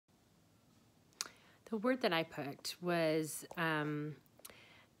The word that I picked was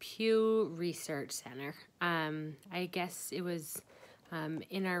Pew Research Center. I guess it was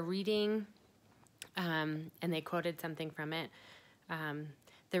in our reading, and they quoted something from it.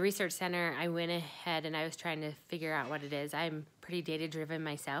 The Research Center, I went ahead and I was trying to figure out what it is. I'm pretty data-driven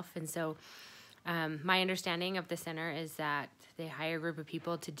myself, and so my understanding of the center is that they hire a group of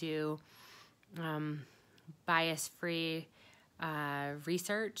people to do bias-free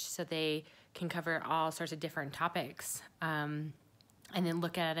research, so they can cover all sorts of different topics, and then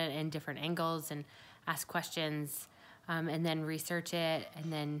look at it in different angles and ask questions, and then research it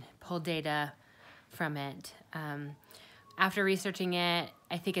and then pull data from it. After researching it,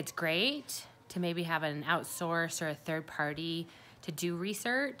 I think it's great to maybe have an outsource or a third party to do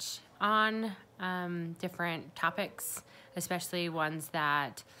research on different topics, especially ones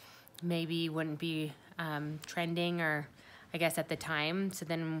that maybe wouldn't be trending or I guess at the time. So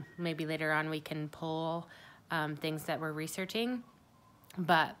then maybe later on we can pull things that we're researching.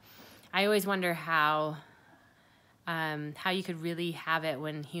 But I always wonder how you could really have it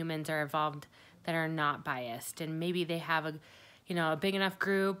when humans are involved that are not biased, and maybe they have a big enough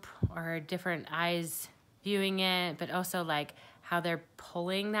group or different eyes viewing it, but also like how they're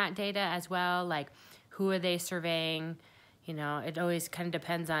pulling that data as well, like who are they surveying. It always kind of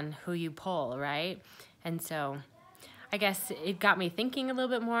depends on who you pull, right? And so I guess it got me thinking a little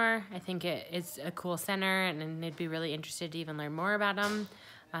bit more. I think it is a cool center, and I'd be really interested to even learn more about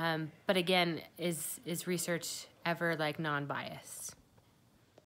them. But again, is research ever like non-biased?